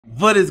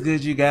What is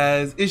good, you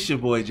guys? It's your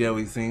boy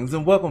Joey Sings,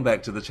 and welcome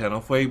back to the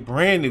channel for a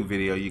brand new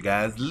video, you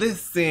guys.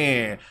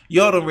 Listen,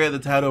 y'all done read the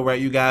title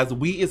right, you guys.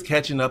 We is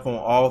catching up on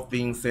all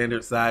things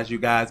standard size, you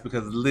guys,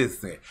 because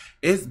listen,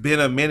 it's been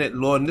a minute,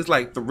 Lord, and it's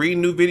like 3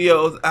 new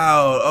videos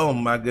out. Oh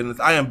my goodness,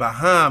 I am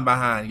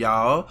behind,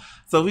 y'all.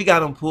 So we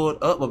got them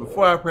pulled up, but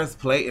before I press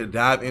play and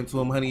dive into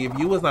them, honey, if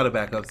you was not a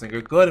backup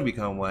singer, go ahead and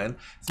become one.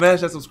 Smash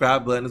that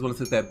subscribe button as well as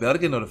hit that bell to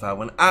get notified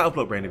when I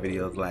upload brand new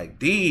videos like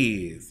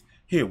these.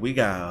 Here we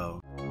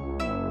go.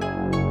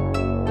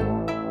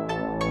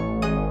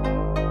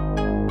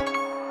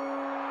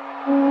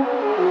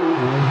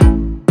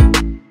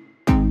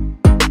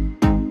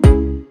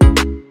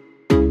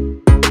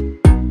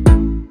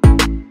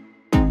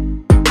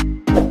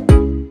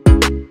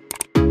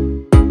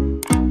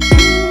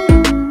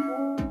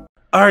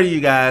 Alright,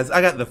 you guys,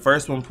 I got the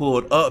first one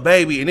pulled up,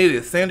 baby, and it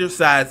is Standard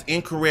Size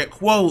Incorrect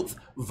Quotes,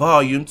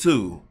 Volume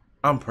 2.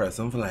 I'm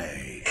pressing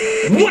play.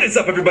 What is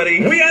up,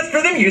 everybody? We asked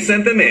for them, you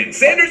sent them in.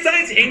 Standard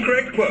size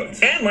incorrect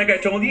quotes. And like I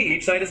told you,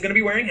 each side is going to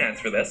be wearing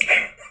hats for this.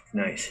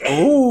 Nice.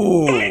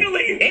 Ooh.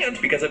 Finally! And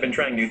because I've been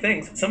trying new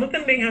things, some of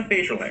them may have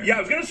facial hair. Yeah,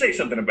 I was going to say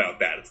something about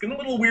that. It's getting a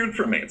little weird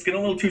for me. It's getting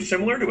a little too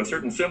similar to a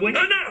certain sibling.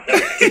 Enough!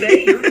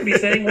 Today, you're going to be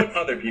saying what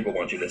other people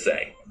want you to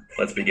say.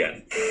 Let's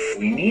begin.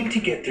 We need to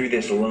get through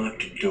this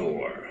locked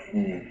door.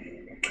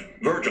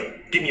 Virgil,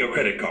 give me your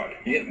credit card.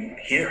 Yeah,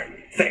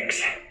 here.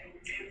 Thanks.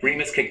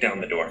 Remus kicked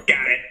down the door.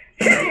 Got it.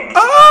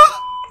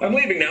 I'm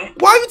leaving now.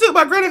 Why you took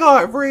my credit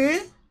card,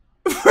 friend?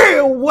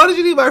 Friend, what did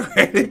you need my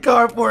credit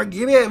card for?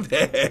 Get it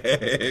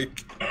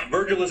back.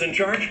 Virgil is in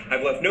charge.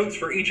 I've left notes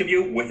for each of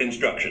you with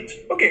instructions.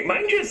 Okay,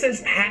 mine just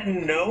says pat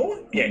and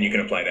no. Yeah, and you can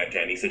apply that to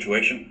any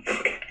situation.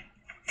 Okay.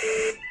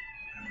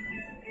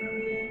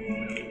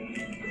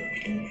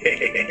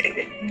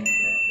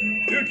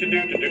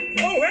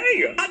 Oh,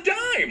 hey, a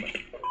dime.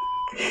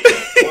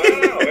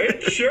 Wow,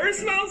 it sure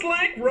smells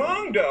like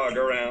wrong dog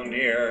around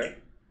here.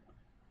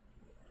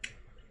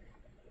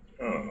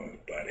 Oh,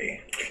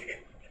 buddy.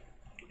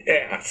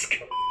 Ask.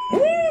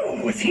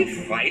 Ooh, was he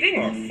fighting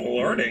or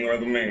flirting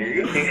with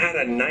me? He had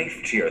a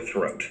knife to your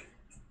throat.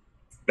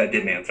 That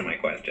didn't answer my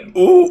question.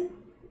 Ooh.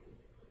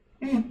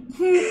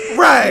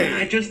 Right.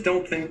 I just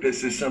don't think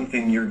this is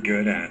something you're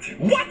good at.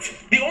 What?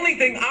 The only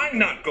thing I'm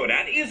not good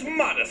at is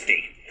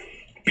modesty.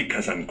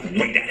 Because I'm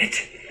great at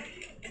it.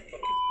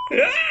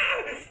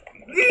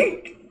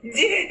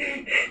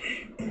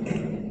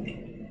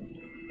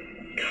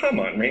 Come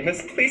on,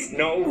 Remus, please,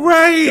 no.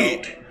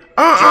 Right.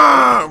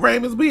 Don't.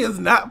 Remus, we is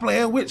not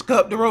playing which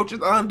cup the roach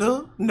is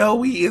under. No,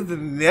 we is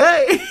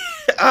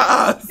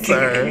not.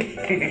 Sir.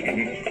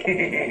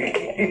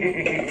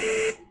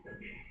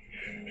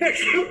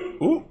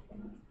 Ooh.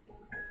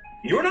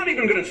 You're not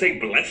even gonna say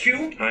bless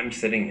you? I'm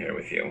sitting here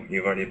with you.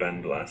 You've already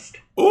been blessed.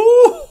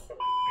 Ooh.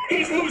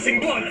 He's losing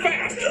blood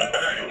fast!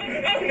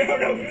 Oh,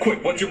 no.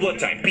 Quick, what's your blood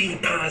type? B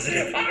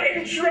positive.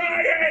 I'm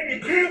trying!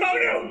 Oh,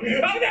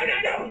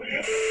 no!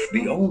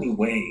 The only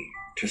way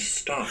to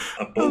stop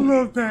a bully I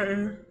love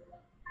that.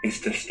 is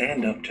to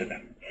stand up to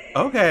them.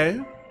 Okay.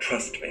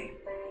 Trust me.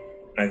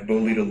 I've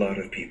bullied a lot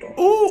of people.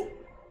 Ooh.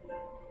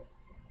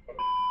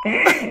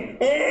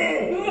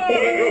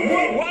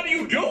 What are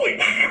you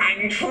doing?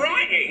 I'm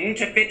trying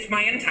to fit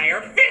my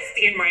entire fist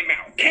in my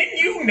mouth. Can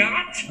you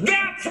not?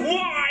 That's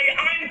why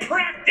I'm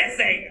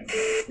practicing.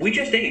 We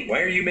just ate.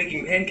 Why are you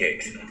making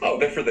pancakes? Oh,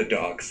 they're for the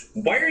dogs.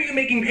 Why are you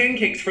making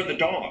pancakes for the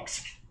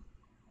dogs?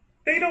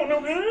 They don't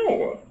know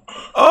how.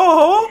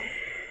 Oh.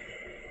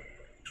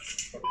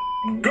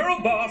 Girl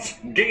boss,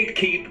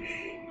 gatekeep.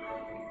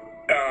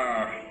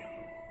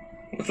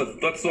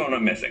 That's the one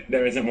I'm missing.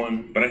 There isn't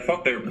one, but I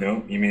thought there.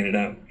 No, you made it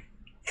up.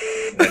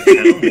 A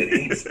town that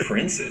hates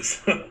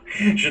princes.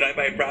 Should I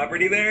buy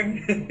property there?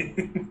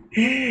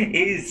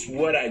 Is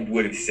what I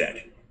would have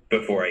said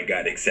before I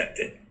got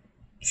accepted.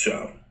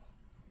 So,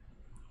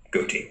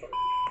 go team.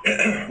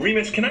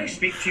 Remus, can I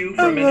speak to you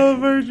for a minute? I love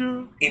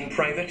Virgil. In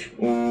private?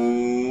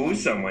 Ooh,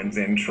 someone's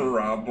in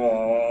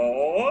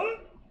trouble.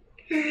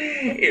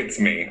 It's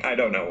me. I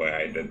don't know why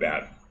I did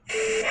that.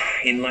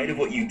 In light of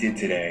what you did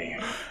today,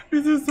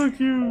 This is so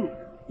cute.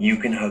 you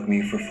can hug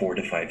me for 4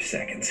 to 5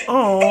 seconds.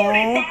 Aww.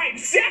 45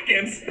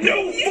 seconds?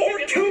 No, 4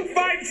 to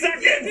 5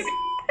 seconds!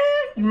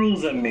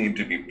 Rules are made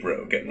to be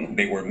broken.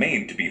 They were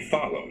made to be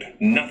followed.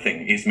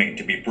 Nothing is made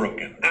to be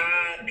broken.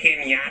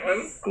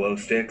 Pinatas? Glow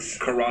sticks?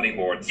 Karate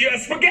boards? Yeah,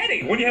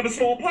 spaghetti when you have a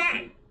small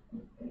pot.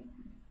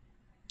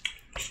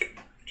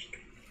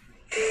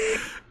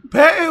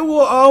 Patton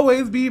will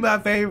always be my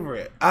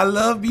favorite. I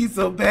love me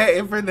some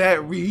Patton for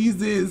that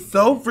reason.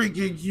 So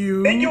freaking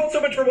cute. Thank you all so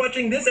much for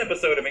watching this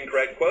episode of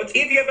Incorrect Quotes.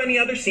 If you have any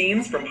other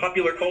scenes from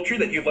popular culture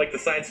that you'd like the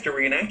sides to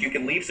reenact, you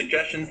can leave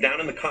suggestions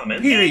down in the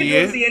comments. Period. And if you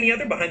want to see any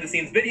other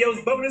behind-the-scenes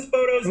videos, bonus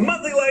photos,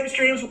 monthly live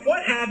streams,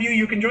 what have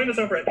you can join us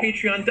over at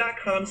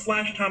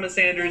patreon.com/Thomas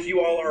Sanders.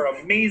 You all are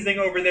amazing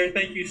over there.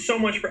 Thank you so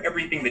much for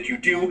everything that you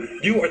do.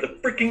 You are the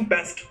freaking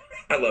best.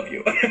 I love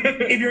you.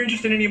 If you're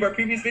interested in any of our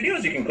previous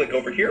videos, you can click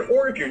over here,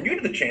 or if you're new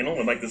to the channel and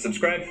would like to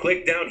subscribe,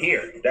 click down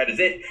here. That is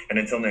it. And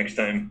until next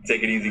time,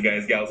 take it easy,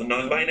 guys, gals, and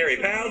non-binary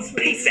pals.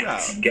 Peace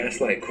out.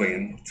 Gaslight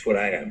queen. That's what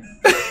I am.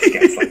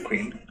 Gaslight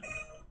queen.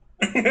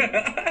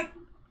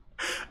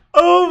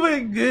 Oh my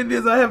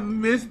goodness, I have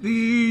missed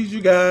these, you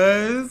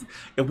guys.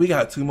 And we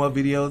got 2 more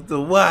videos to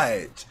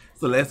watch.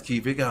 So let's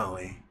keep it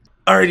going.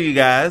 Alrighty, you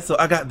guys, so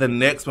I got the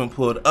next one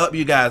pulled up,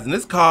 you guys, and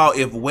it's called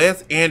If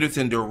Wes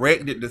Anderson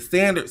Directed the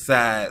Standards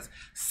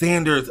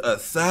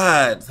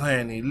Aside,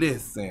 honey.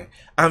 Listen,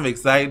 I'm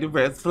excited to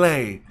press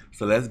play,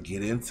 so let's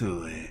get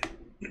into it.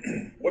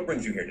 What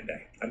brings you here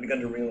today? I've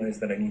begun to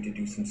realize that I need to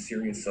do some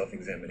serious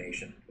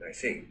self-examination. I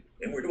see.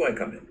 And where do I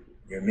come in?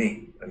 You're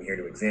me. I'm here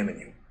to examine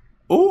you.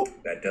 Ooh.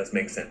 That does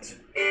make sense.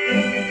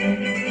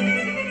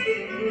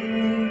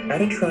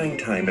 At a trying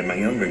time in my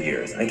younger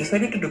years, I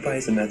decided to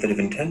devise a method of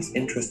intense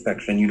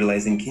introspection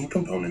utilizing key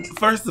components.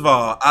 First of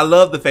all, I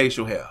love the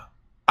facial hair.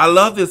 I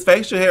love this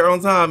facial hair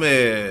on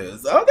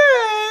Thomas.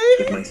 Okay.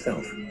 With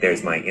myself,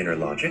 there's my inner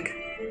logic,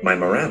 my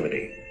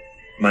morality,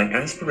 my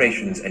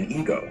aspirations and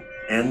ego,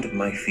 and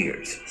my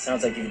fears.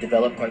 Sounds like you've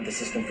developed quite the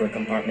system for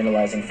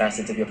compartmentalizing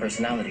facets of your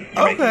personality.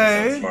 You're making me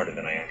sound smarter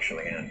than I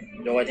actually am.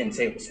 No, I didn't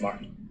say it was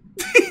smart.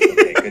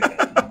 Okay, good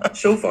then.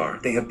 So far,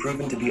 they have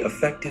proven to be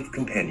effective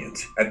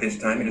companions. At this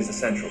time, it is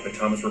essential that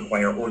Thomas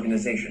require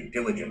organization,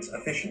 diligence,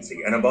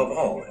 efficiency, and above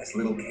all, as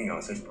little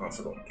chaos as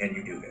possible. Can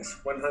you do this?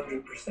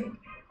 100%.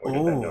 Where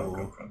did that dog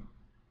go from?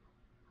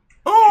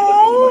 She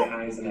looked into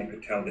my eyes and I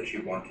could tell that she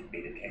wanted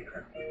me to take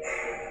her.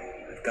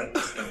 I've got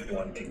to stop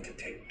wanting to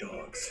take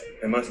dogs.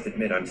 I must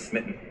admit I'm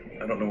smitten.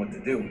 I don't know what to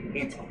do.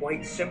 It's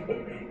quite simple.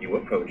 You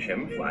approach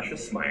him, flash a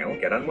smile,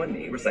 get on one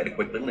knee, recite a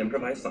quick little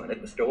improvised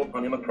sonnet, bestow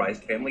upon him a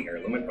prized family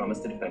heirloom, and promise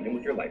to defend him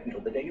with your life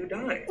until the day you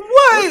die.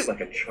 What? Looks like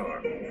a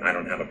charm. I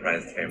don't have a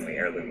prized family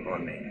heirloom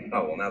on me.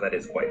 Oh, well, now that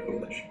is quite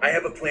foolish. I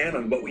have a plan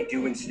on what we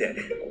do instead.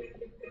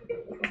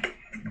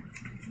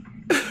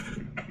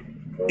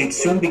 It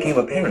soon became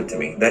apparent to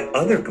me that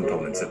other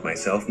components of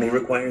myself may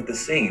require the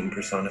same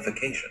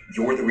personification.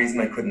 You're the reason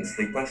I couldn't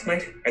sleep last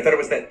night? I thought it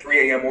was that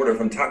 3 a.m. order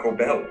from Taco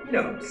Bell.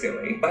 No,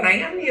 silly. But I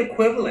am the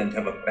equivalent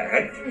of a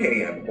bad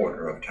 3 a.m.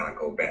 order of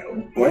Taco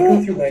Bell. Why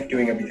go through life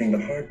doing everything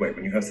the hard way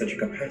when you have such a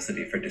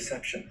capacity for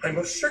deception? I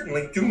most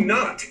certainly do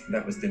not.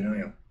 That was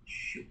denial.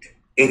 Shoot.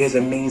 It has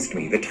amazed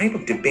me the type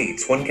of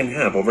debates one can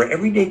have over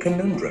everyday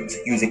conundrums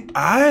using...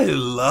 I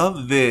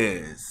love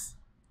this.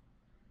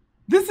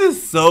 This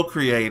is so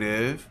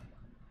creative.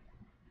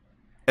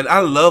 And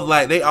I love,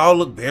 like, they all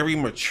look very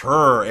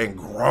mature and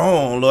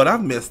grown. Lord, I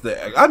missed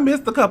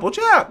a couple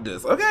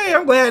chapters. Okay,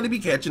 I'm glad to be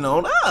catching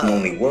on up.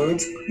 Only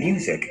words,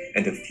 music,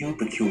 and a few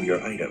peculiar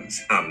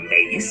items. A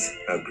mace,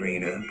 a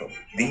green apple,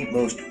 the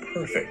most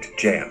perfect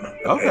jam,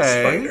 a pet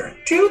spider,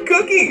 2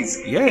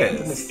 cookies, yes, and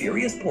a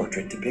mysterious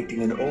portrait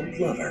depicting an old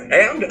lover,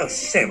 and a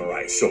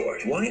samurai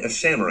sword. Why a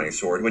samurai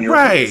sword when your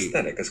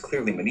aesthetic is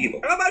clearly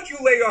medieval? How about you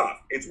lay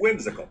off? It's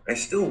whimsical. I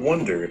still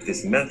wonder if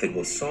this method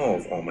will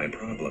solve all my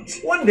problems.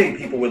 One day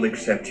people will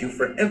accept you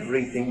for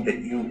everything that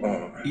you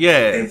are.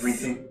 Yes.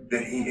 Everything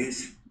that he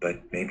is.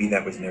 But maybe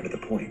that was never the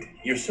point.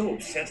 You're so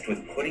obsessed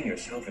with putting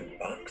yourself in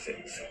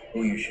boxes.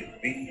 Who you should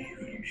be,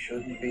 who you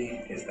shouldn't be.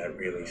 Is that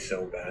really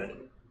so bad?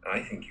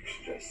 I think you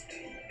should just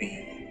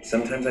be.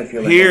 Sometimes I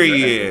feel like all your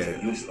efforts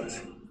are useless.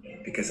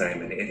 Because I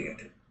am an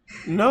idiot.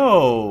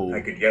 No.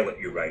 I could yell at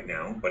you right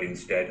now, but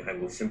instead I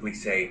will simply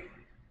say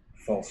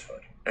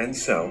falsehood. And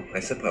so, I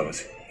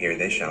suppose, here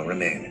they shall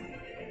remain.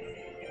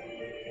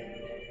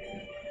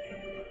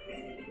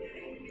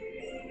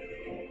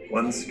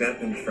 One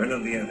step in front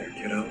of the other,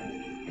 kiddo.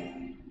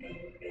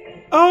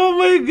 Oh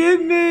my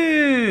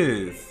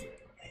goodness.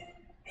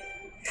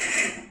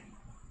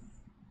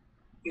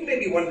 You may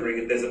be wondering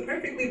if there's a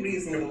perfectly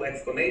reasonable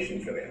explanation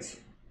for this.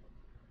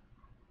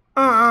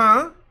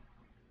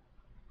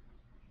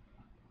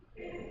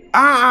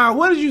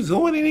 What are you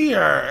doing in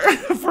here?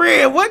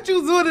 Fred, what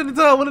you doing in the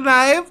tub with a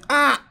knife?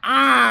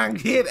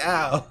 Get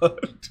out.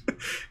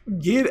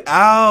 Get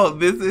out.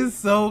 This is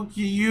so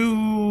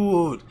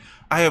cute.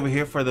 I am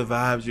here for the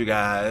vibes, you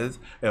guys.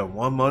 And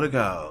one more to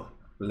go.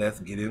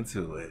 Let's get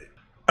into it.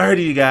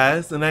 Alrighty, you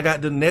guys. And I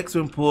got the next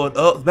one pulled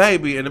up,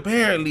 baby. And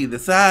apparently the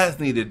sides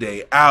need a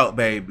day out,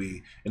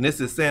 baby. And this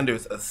is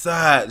Sanders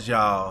Aside,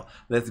 y'all.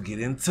 Let's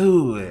get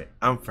into it.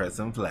 I'm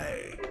pressing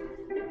play.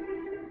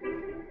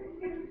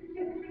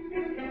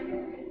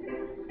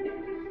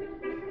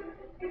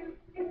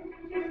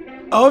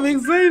 Oh, I'm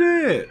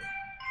excited.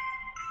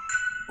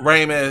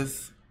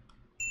 Ramus.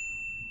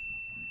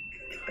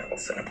 That will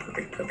set up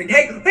perfect.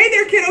 Hey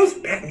there,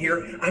 kiddos! Patton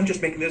here. I'm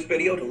just making this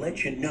video to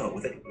let you know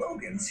that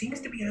Logan seems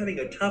to be having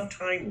a tough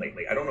time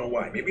lately. I don't know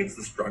why. Maybe it's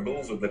the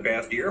struggles of the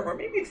past year, or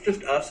maybe it's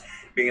just us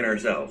being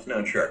ourselves.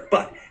 Not sure.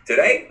 But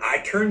today, I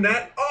turned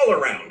that all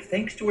around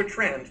thanks to a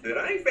trend that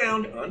I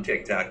found on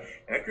TikTok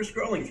after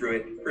scrolling through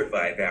it for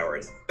 5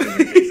 hours.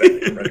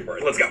 I'm ready for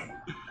it. Let's go.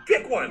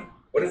 Pick one.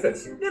 What is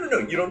this? No,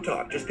 you don't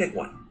talk. Just pick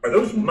one. Are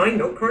those my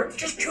note cards?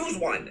 Just choose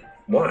one.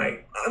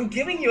 Why? I'm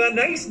giving you a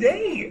nice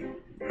day.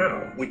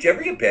 How?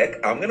 Whichever you pick,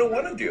 I'm gonna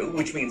want to do,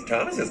 which means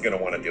Thomas is gonna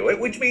want to do it,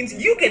 which means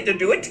you get to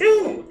do it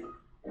too.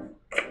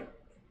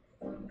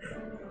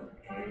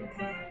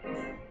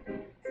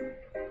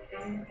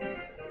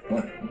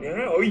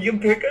 Now you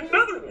pick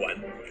another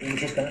one. You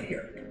just got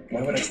here.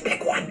 Why would I just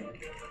pick one?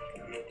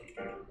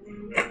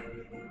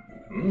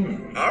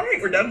 All right,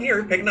 we're done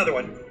here. Pick another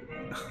one.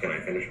 Can I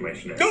finish my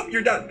snack? Nope,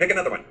 you're done. Pick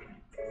another one.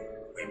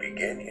 We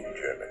begin in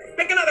Germany.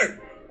 Pick another.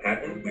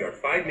 Patton, we are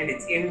 5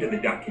 minutes into the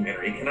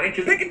documentary. Can I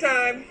just pick a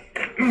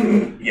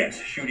time?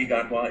 Yes, Shooty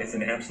Gatwa is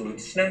an absolute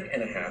snack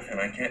and a half, and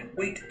I can't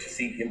wait to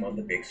see him on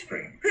the big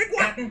screen. Pick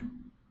one.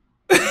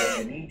 Patton,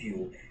 I need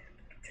you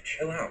to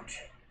chill out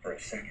for a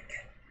second.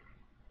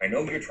 I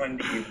know you're trying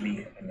to give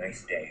me a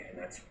nice day, and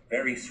that's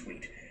very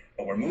sweet,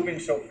 but we're moving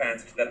so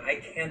fast that I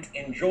can't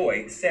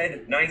enjoy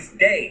said nice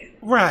day.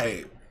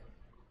 Right.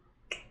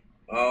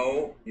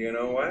 Oh, you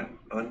know what?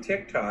 On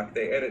TikTok,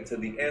 they edit to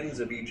the ends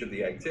of each of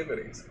the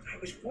activities. I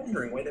was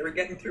wondering why they were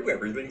getting through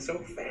everything so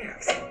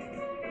fast.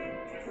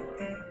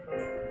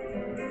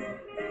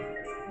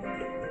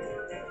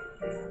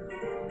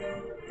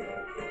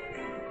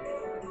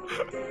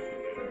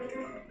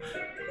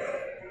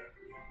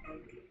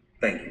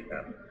 Thank you,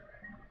 Pat.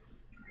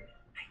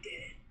 I did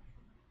it.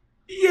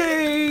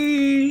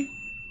 Yay!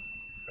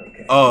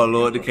 Okay. Oh,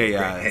 Lord, the Great.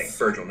 chaos. Hey,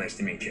 Virgil, nice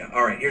to meet you.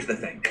 All right, here's the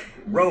thing.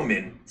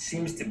 Roman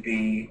seems to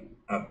be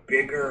a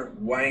bigger,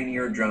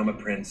 whinier drama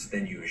prince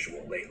than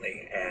usual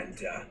lately, and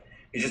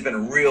it's just been a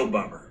real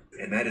bummer,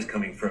 and that is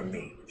coming from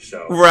me.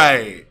 So,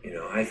 Right. you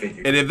know, I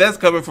figured. And if that's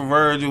coming from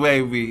Virgil,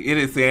 baby, it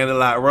is saying a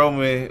lot.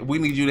 Roman, we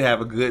need you to have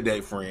a good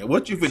day, friend.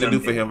 What you finna do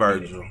for him,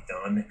 something needed to Virgil? be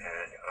done,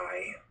 and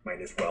I might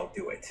as well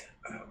do it.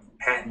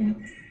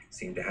 Patton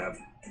seemed to have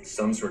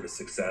some sort of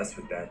success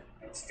with that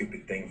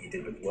stupid thing he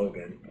did with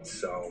Logan,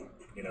 so,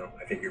 you know,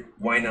 I figured,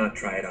 why not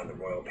try it on the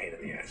royal pain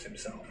in the ass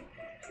himself?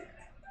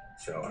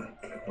 So,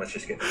 let's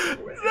just get this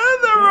over with.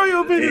 Not the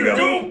royal Here you go.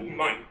 Oh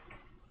my!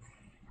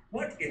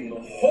 What in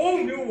the whole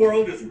new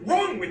world is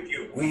wrong with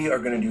you? We are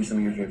going to do some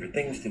of your favorite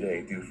things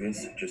today,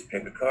 Doofus. Just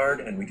pick a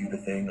card, and we do the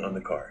thing on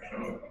the card.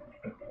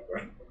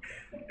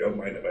 Don't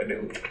mind if I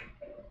do.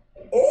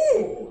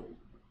 Oh!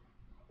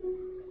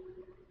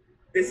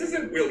 This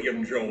isn't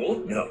William Joel.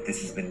 No,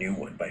 this is the new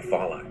one by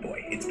Fallout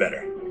Boy. It's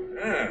better.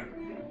 Ah.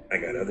 I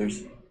got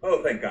others.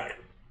 Oh, thank God.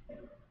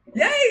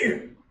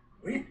 Yay!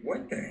 Wait,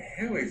 what the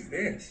hell is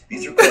this?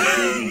 These are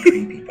called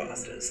creepy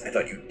pastas. I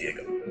thought you'd dig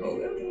them. Oh,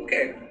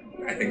 okay.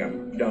 I think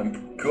I'm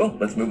done. Cool,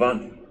 let's move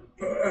on.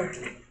 Oh,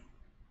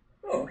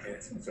 okay,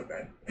 that's not so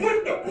bad.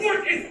 What the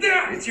fuck is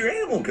that? It's your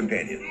animal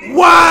companion.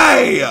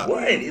 Why?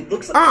 What? It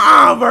looks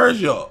like...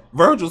 Virgil.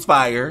 Virgil's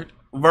fired.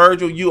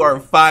 Virgil, you are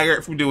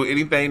fired from doing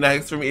anything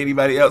nice from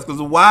anybody else.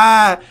 Because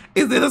why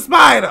is it a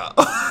spider?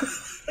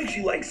 Like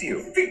she likes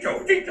you.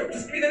 Veto,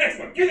 just give me the next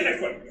one. Give me the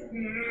next one.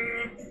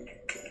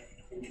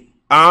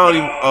 I don't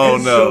even. Oh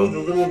And no. so the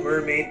Little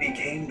Mermaid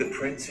became the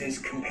prince's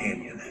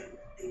companion.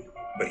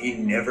 But he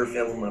never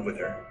fell in love with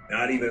her.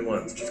 Not even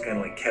once. Just kind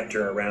of like kept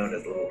her around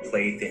as a little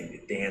plaything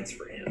to dance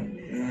for him.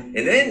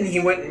 And then he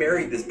went and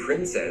married this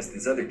princess,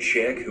 this other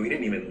chick who he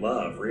didn't even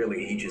love,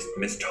 really. He just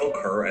mistook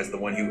her as the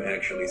one who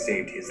actually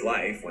saved his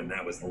life when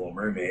that was the Little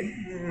Mermaid.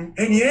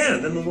 And yeah,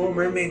 then the Little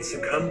Mermaid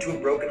succumbed to a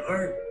broken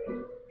heart.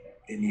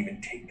 Didn't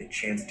even take the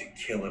chance to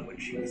kill him when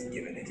she was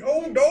given it.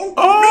 Oh, no.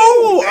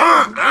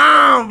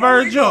 Oh,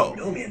 Virgil.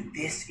 No, man,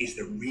 this is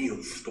the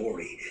real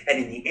story.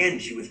 And in the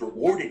end, she was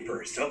rewarded for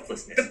her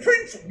selflessness. The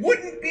prince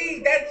wouldn't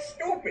be that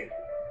stupid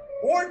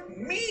or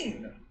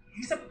mean.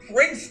 He's a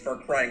prince, for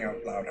crying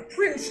out loud. A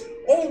prince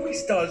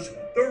always does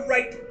the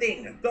right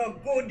thing, the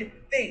good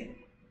thing.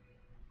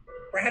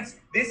 Perhaps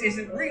this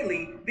isn't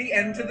really the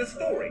end to the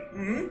story.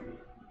 Hmm?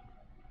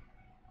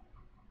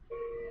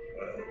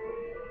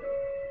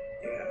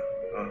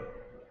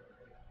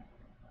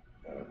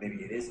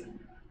 Maybe it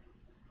isn't.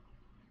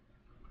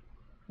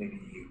 Maybe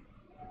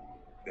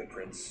the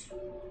prince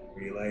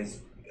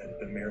realized that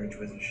the marriage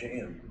was a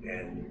sham,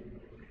 and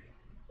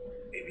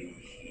maybe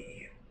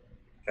he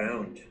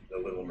found the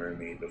Little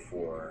Mermaid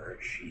before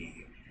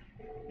she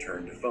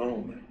turned to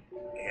foam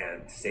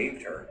and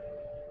saved her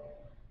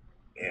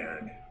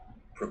and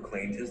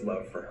proclaimed his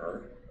love for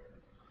her,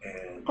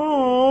 and the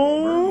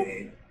Little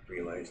Mermaid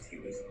realized he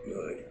was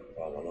good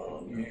all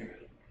along,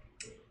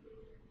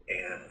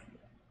 and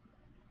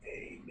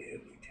they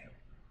lived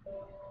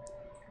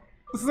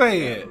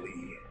Say it.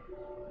 happily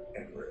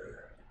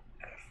ever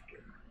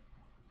after.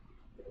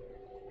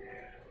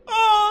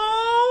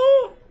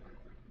 Oh.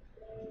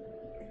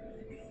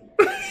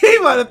 He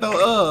might have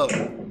thrown up.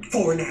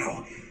 For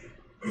now.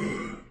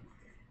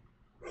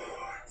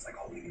 It's like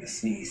holding in a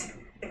sneeze.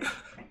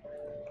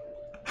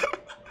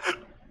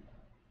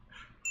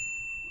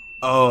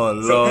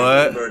 Oh, So Patton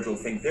and Lord. Virgil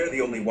think they're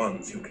the only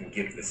ones who can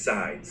give the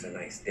sides a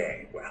nice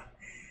day. Well,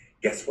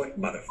 guess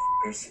what,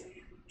 motherfuckers?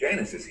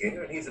 Janice is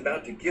here, and he's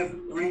about to give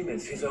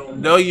Remus his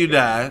own. No, you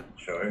not.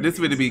 Sure. This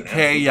would be he's an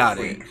absolute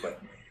chaotic. freak,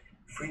 but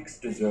freaks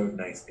deserve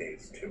nice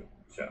days too.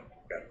 So,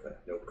 got the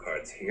note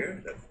cards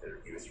here that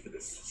they're used for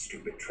this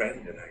stupid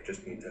trend, and I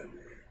just need to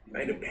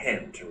Find a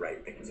pen to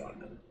write things on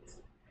them.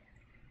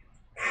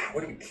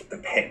 Where do we keep the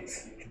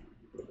pens?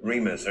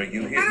 Remus, are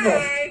you here?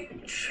 Hi.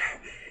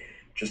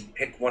 Just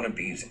pick one of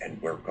these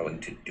and we're going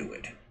to do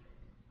it.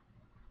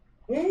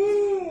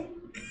 Ooh.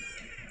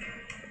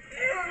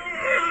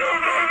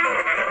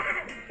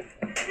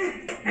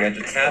 Yeah,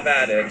 just have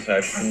at it.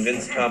 I've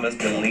convinced Thomas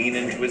to lean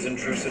into his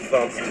intrusive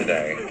thoughts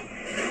today.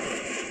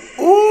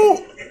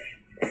 Ooh!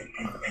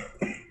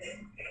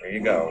 There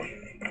you go.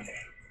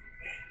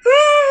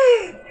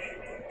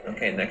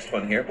 Okay, next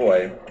one here,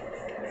 boy.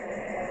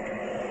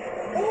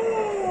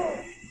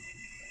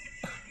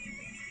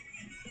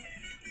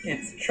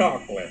 It's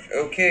chocolate.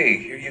 Okay,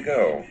 here you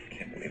go.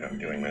 Can't believe I'm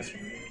doing this.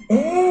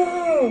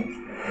 Oh.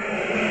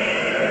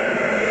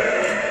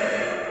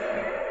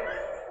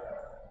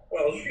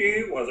 Well,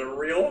 she was a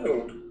real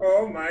hoot.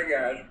 Oh my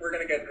gosh, we're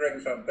gonna get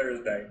drinks on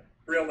Thursday.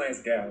 Real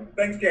nice gal.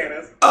 Thanks,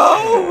 Janice.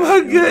 Oh my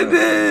You're welcome,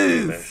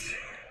 goodness! Remus.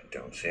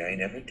 Don't say I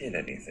never did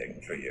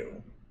anything for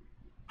you.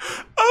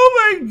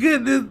 Oh my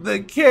goodness, the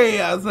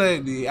chaos,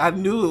 honey. I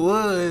knew it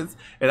was,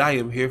 and I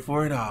am here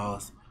for it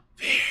all.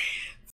 Very